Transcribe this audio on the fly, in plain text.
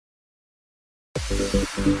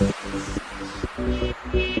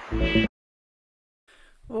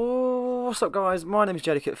Oh, what's up guys, my name is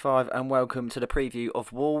Jellycat5 and welcome to the preview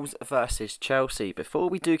of Wolves versus Chelsea. Before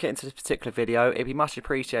we do get into this particular video, it'd be much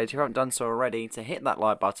appreciated if you haven't done so already to hit that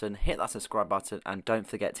like button, hit that subscribe button and don't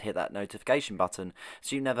forget to hit that notification button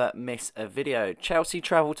so you never miss a video. Chelsea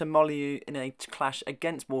travel to Molineux in a clash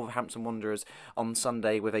against Wolverhampton Wanderers on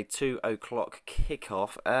Sunday with a 2 o'clock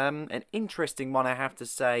kickoff. An interesting one I have to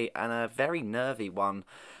say, and a very nervy one.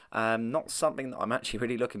 Not something that I'm actually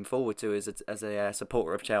really looking forward to as a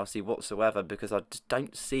supporter of Chelsea whatsoever, because I just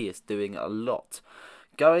don't see us doing a lot.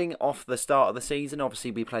 Going off the start of the season,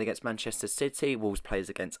 obviously we played against Manchester City, Wolves plays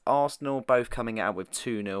against Arsenal, both coming out with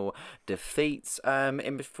 2-0 defeats.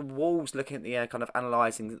 For Wolves, looking at the kind of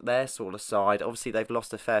analysing their sort of side, obviously they've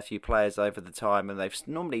lost a fair few players over the time, and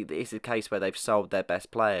normally it's a case where they've sold their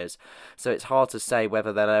best players, so it's hard to say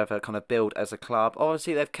whether they'll ever kind of build as a club.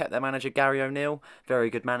 Obviously they've kept their manager Gary O'Neill, very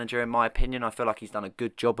good manager in my opinion. I feel like he's done a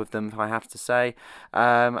good job with them, I have to say,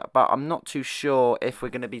 but I'm not too sure if we're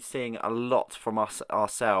going to be seeing a lot from ourselves.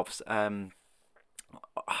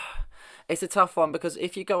 It's a tough one, because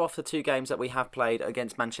if you go off the two games that we have played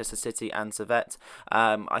against Manchester City and Servette,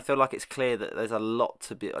 I feel like it's clear that there's a lot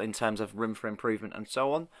to be in terms of room for improvement and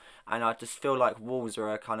so on. And I just feel like Wolves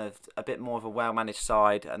are a bit more of a well-managed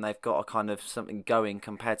side, and they've got a kind of something going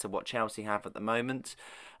compared to what Chelsea have at the moment.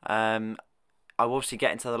 I will obviously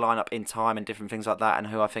get into the lineup in time and different things like that, and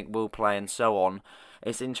who I think will play and so on.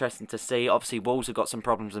 It's interesting to see. Obviously, Wolves have got some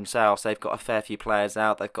problems themselves. They've got a fair few players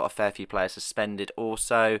out. They've got a fair few players suspended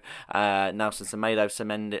also. Nelson Semedo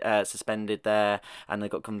suspended there. And they've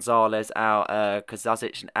got Gonzalez out,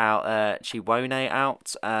 Kazazic out, Chiwone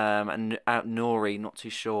out, and out Nori. Not too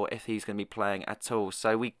sure if he's going to be playing at all.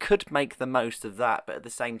 So we could make the most of that. But at the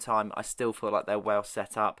same time, I still feel like they're well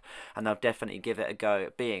set up. And they'll definitely give it a go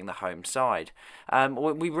at being the home side.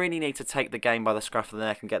 We really need to take the game by the scruff of the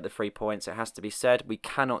neck and get the 3 points. It has to be said. We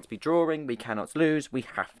cannot be drawing, we cannot lose, we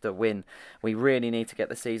have to win. We really need to get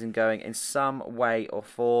the season going in some way or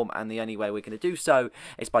form, and the only way we're going to do so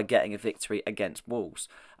is by getting a victory against Wolves.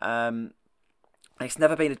 It's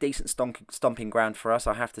never been a decent stomping ground for us,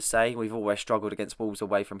 I have to say. We've always struggled against Wolves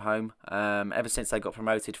away from home. Ever since they got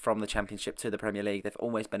promoted from the Championship to the Premier League, they've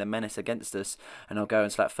always been a menace against us. And I'll go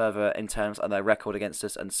and select further in terms of their record against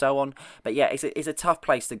us and so on. But yeah, it's a tough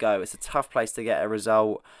place to go. It's a tough place to get a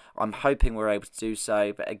result. I'm hoping we're able to do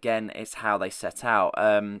so. But again, it's how they set out.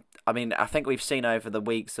 I mean, I think we've seen over the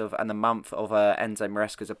weeks and the month of Enzo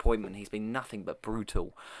Maresca's appointment, he's been nothing but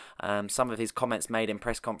brutal. Some of his comments made in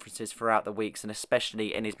press conferences throughout the weeks, and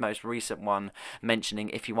especially in his most recent one, mentioning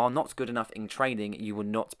if you are not good enough in training, you will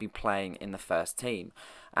not be playing in the first team.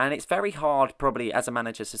 And it's very hard probably as a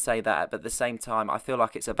manager to say that, but at the same time I feel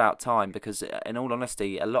like it's about time, because in all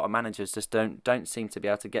honesty a lot of managers just don't seem to be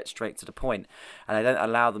able to get straight to the point, and they don't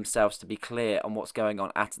allow themselves to be clear on what's going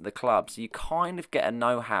on at the club. So you kind of get a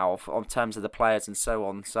know-how in terms of the players and so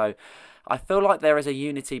on. So I feel like there is a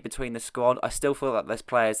unity between the squad. I still feel like there's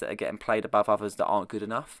players that are getting played above others that aren't good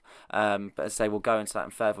enough. But as I say, we'll go into that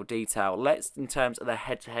in further detail. Let's, in terms of the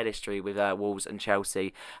head-to-head history with Wolves and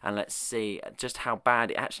Chelsea, and let's see just how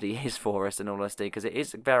bad it actually is for us in all honesty, because it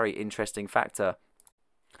is a very interesting factor.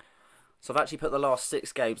 So I've actually put the last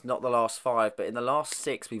 6 games, not the last 5, but in the last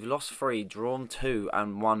 6 we've lost 3, drawn 2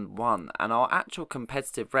 and won 1. And our actual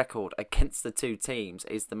competitive record against the two teams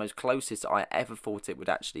is the most closest I ever thought it would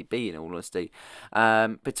actually be, in all honesty.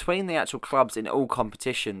 Between the actual clubs in all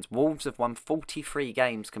competitions, Wolves have won 43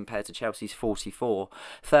 games compared to Chelsea's 44,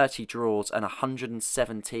 30 draws and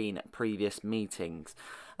 117 previous meetings.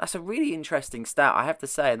 That's a really interesting stat, I have to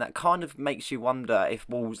say, and that kind of makes you wonder if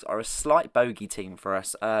Wolves are a slight bogey team for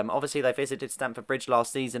us. Obviously, they visited Stamford Bridge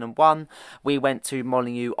last season and won. We went to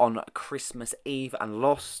Molineux on Christmas Eve and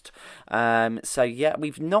lost. So, yeah,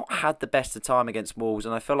 we've not had the best of time against Wolves,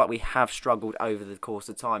 and I feel like we have struggled over the course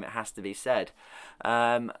of time, it has to be said.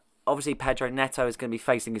 Obviously, Pedro Neto is going to be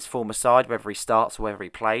facing his former side, whether he starts or whether he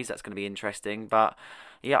plays. That's going to be interesting, but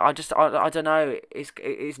yeah, I don't know.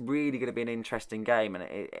 It's really going to be an interesting game, and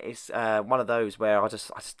it's one of those where I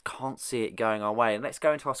just can't see it going our way. And let's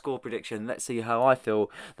go into our score prediction. Let's see how I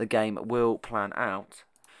feel the game will plan out.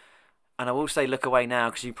 And I will say look away now,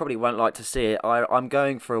 because you probably won't like to see it. I'm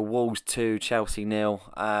going for a Wolves 2, Chelsea 0.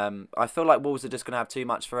 I feel like Wolves are just going to have too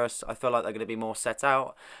much for us. I feel like they're going to be more set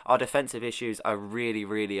out. Our defensive issues are really,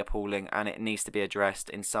 really appalling, and it needs to be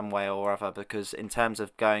addressed in some way or other, because in terms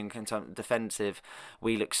of going into defensive,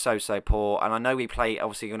 we look so poor. And I know we play,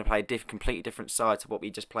 obviously going to play a completely different side to what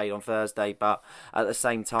we just played on Thursday, but at the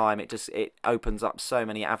same time, it opens up so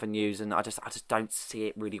many avenues, and I just don't see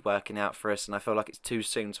it really working out for us, and I feel like it's too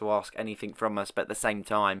soon to ask any anything from us, but at the same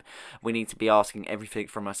time, we need to be asking everything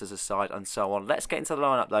from us as a side and so on. Let's get into the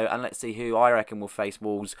lineup though, and let's see who I reckon will face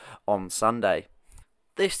Wolves on Sunday.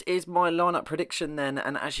 This is my lineup prediction then,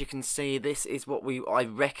 and as you can see, this is what I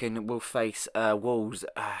reckon will face Wolves.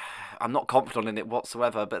 I'm not confident in it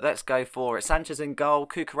whatsoever, but let's go for it. Sanchez in goal,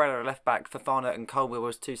 Cucurella left back, Fofana and Colwill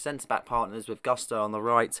as two centre-back partners with Gusto on the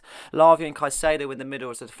right. Lavia and Caicedo in the middle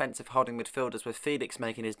as the defensive holding midfielders, with Felix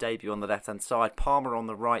making his debut on the left-hand side. Palmer on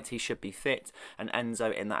the right, he should be fit, and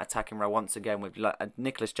Enzo in that attacking role once again with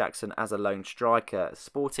Nicholas Jackson as a lone striker.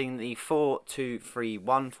 Sporting the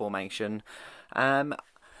 4-2-3-1 formation.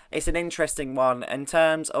 It's an interesting one. In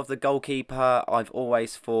terms of the goalkeeper, I've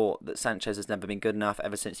always thought that Sanchez has never been good enough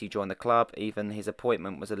ever since he joined the club. Even his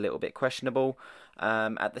appointment was a little bit questionable.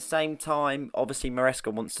 At the same time, obviously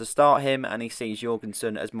Maresca wants to start him, and he sees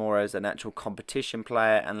Jorgensen as more as an actual competition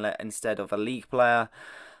player and instead of a league player.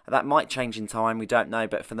 That might change in time, we don't know,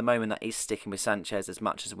 but for the moment that is sticking with Sanchez, as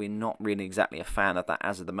much as we're not really exactly a fan of that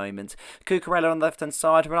as of the moment. Cucurella on the left-hand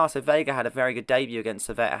side. Renato Vega had a very good debut against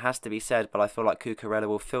Servette, it has to be said, but I feel like Cucurella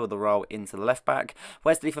will fill the role into the left-back.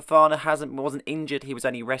 Wesley Fofana wasn't injured, he was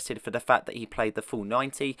only rested for the fact that he played the full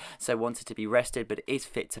 90, so wanted to be rested, but is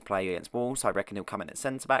fit to play against Wolves, so I reckon he'll come in at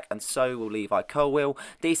centre-back, and so will Levi Colwill.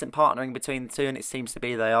 Decent partnering between the two, and it seems to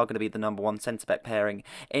be they are going to be the #1 centre-back pairing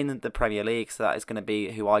in the Premier League, so that is going to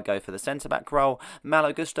be who I go for the centre-back role.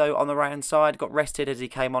 Malo Gusto on the right-hand side, got rested as he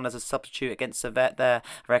came on as a substitute against Servette there.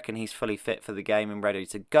 I reckon he's fully fit for the game and ready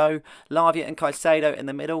to go. Lavia and Caicedo in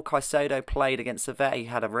the middle. Caicedo played against Servette, he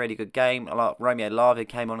had a really good game. Romeo Lavia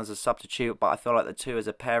came on as a substitute, but I feel like the two as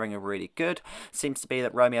a pairing are really good. Seems to be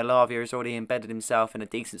that Romeo Lavia has already embedded himself in a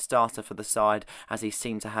decent starter for the side, as he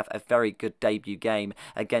seemed to have a very good debut game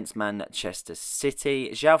against Manchester City.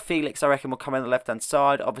 João Felix, I reckon, will come in the left-hand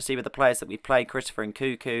side, obviously with the players that we played, Christopher and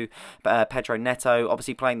Cuckoo, Pedro Neto,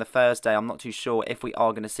 obviously playing the Thursday. I'm not too sure if we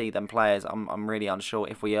are going to see them players. I'm really unsure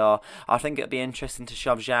if we are. I think it'd be interesting to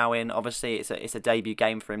shove João in. Obviously, it's a debut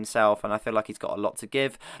game for himself, and I feel like he's got a lot to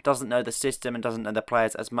give. Doesn't know the system and doesn't know the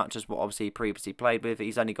players as much as what obviously he previously played with.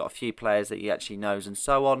 He's only got a few players that he actually knows and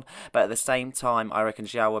so on. But at the same time, I reckon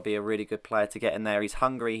João will be a really good player to get in there. He's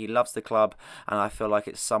hungry, he loves the club, and I feel like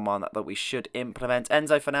it's someone that we should implement.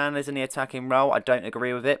 Enzo Fernandez in the attacking role. I don't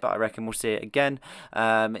agree with it, but I reckon we'll see it again.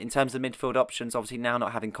 In terms of midfield options, obviously now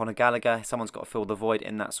not having Conor Gallagher, someone's got to fill the void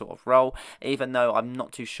in that sort of role, even though I'm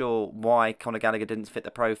not too sure why Conor Gallagher didn't fit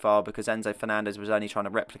the profile, because Enzo Fernandez was only trying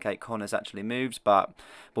to replicate Conor's actually moves, but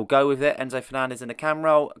we'll go with it. Enzo Fernandez in the cam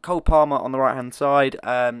role. Cole Palmer on the right hand side.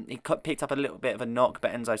 He picked up a little bit of a knock,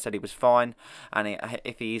 but Enzo said he was fine, and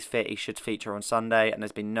if he is fit he should feature on Sunday, and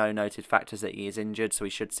there's been no noted factors that he is injured, so we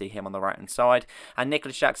should see him on the right hand side. And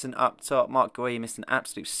Nicholas Jackson up top. Mark Gui missed an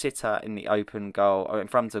absolute sitter in the open goal, or in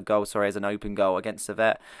front of goal, sorry, as an open goal against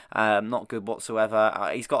Servette. Not good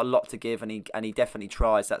whatsoever. He's got a lot to give, and he definitely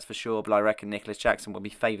tries, that's for sure, but I reckon Nicholas Jackson will be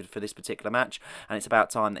favoured for this particular match, and it's about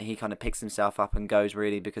time that he kind of picks himself up and goes,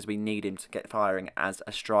 really, because we need him to get firing as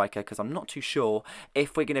a striker, because I'm not too sure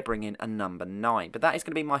if we're going to bring in a number 9. But that is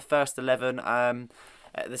going to be my first 11.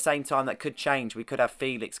 At the same time, that could change. We could have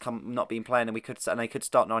Felix not being playing, and they could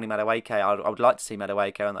start Nani Madueke. I would like to see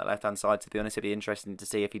Madueke on that left-hand side, to be honest. It'd be interesting to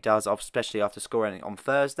see if he does, especially after scoring on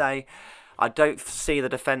Thursday. I don't see the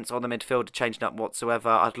defence or the midfield changing up whatsoever.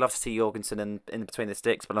 I'd love to see Jorgensen in between the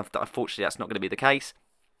sticks, but unfortunately that's not going to be the case.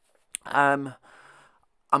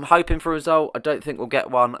 I'm hoping for a result. I don't think we'll get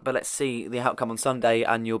one, but let's see the outcome on Sunday,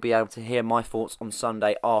 and you'll be able to hear my thoughts on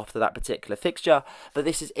Sunday after that particular fixture. But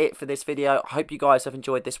this is it for this video. I hope you guys have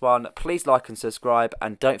enjoyed this one. Please like and subscribe,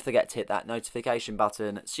 and don't forget to hit that notification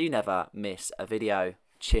button so you never miss a video.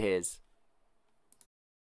 Cheers.